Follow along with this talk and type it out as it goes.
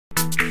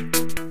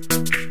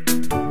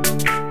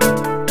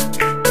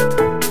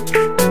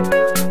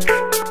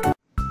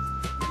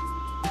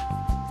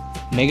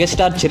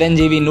Megastar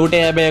Chiranjeevi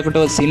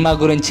 151వ cinema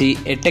గురించి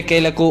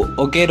ఎట్టకేలకు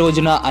ఒకే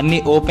రోజున అన్ని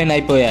ఓపెన్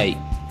అయిపోయాయి.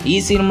 ఈ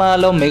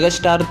సినిమాలో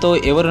మెగాస్టార్తో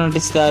ఎవరు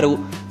నటిస్తారు,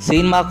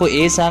 సినిమాకు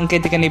ఏ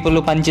సాంకేతిక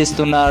నిపుణులు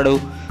పనిచేస్తున్నాడు,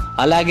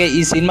 అలాగే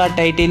ఈ సినిమా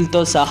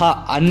టైటిల్తో సహా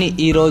అన్ని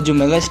ఈరోజు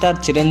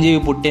మెగాస్టార్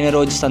చిరంజీవి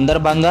పుట్టినరోజు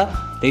సందర్భంగా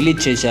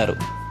రిలీజ్ చేశారు.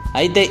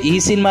 అయితే ఈ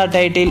సినిమా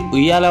టైటిల్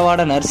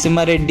ఉయ్యాలవాడ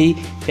నరసింహారెడ్డి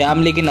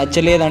ఫ్యామిలీకి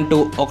నచ్చలేదంటూ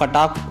ఒక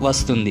టాక్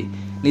వస్తుంది.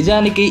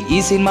 నిజానికి ఈ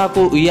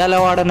సినిమాకు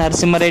ఉయ్యాలవాడ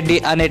నరసింహారెడ్డి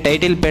అనే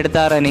టైటిల్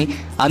పెడతారని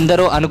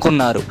అందరూ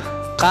అనుకున్నారు.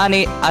 కానీ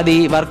అది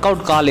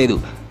వర్కౌట్ కాలేదు.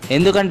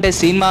 ఎందుకంటే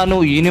సినిమాను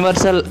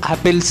యూనివర్సల్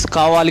అపీల్స్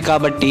కావాలి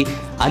కాబట్టి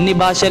అన్ని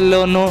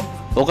భాషల్లోనూ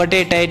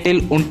ఒకటే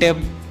టైటిల్ ఉంటే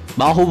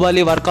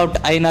బాహుబలి వర్కౌట్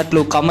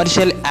అయినట్లు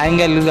కమర్షియల్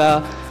యాంగిల్గా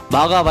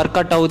బాగా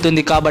వర్కౌట్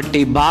అవుతుంది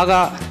కాబట్టి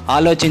బాగా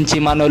ఆలోచించి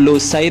మనోళ్ళు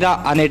సైరా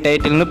అనే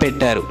టైటిల్ను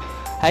పెట్టారు.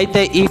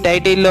 అయితే ఈ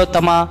టైటిల్లో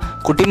తమ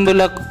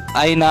కుటుంబీకులకు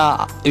అయిన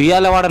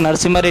ఉయ్యాలవాడ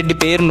నరసింహారెడ్డి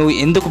పేరును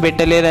ఎందుకు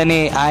పెట్టలేదని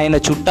ఆయన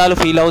చుట్టాలు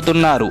ఫీల్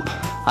అవుతున్నారు.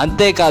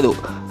 అంతేకాదు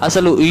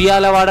అసలు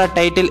ఉయ్యాలవాడ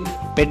టైటిల్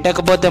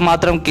పెట్టకపోతే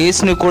మాత్రం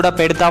కేసుని కూడా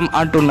పెడతాం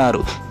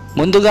అంటున్నారు.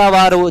 ముందుగా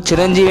వారు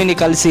చిరంజీవిని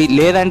కలిసి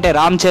లేదంటే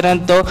రామ్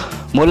చరణ్తో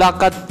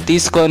ములాఖాత్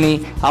తీసుకొని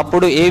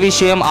అప్పుడు ఏ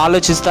విషయం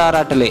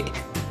ఆలోచిస్తారటలే.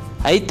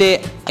 అయితే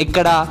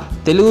ఇక్కడ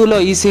తెలుగులో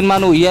ఈ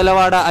సినిమాను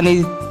ఉయ్యాలవాడ అని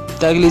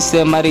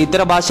తగిలిస్తే మరి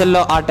ఇతర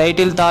భాషల్లో ఆ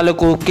టైటిల్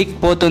తాలూకు కిక్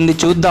పోతుంది.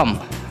 చూద్దాం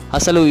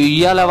అసలు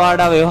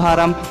ఉయ్యాలవాడ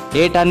వ్యవహారం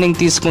ఏ టర్నింగ్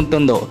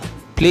తీసుకుంటుందో.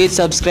 Please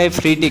subscribe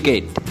free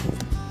ticket.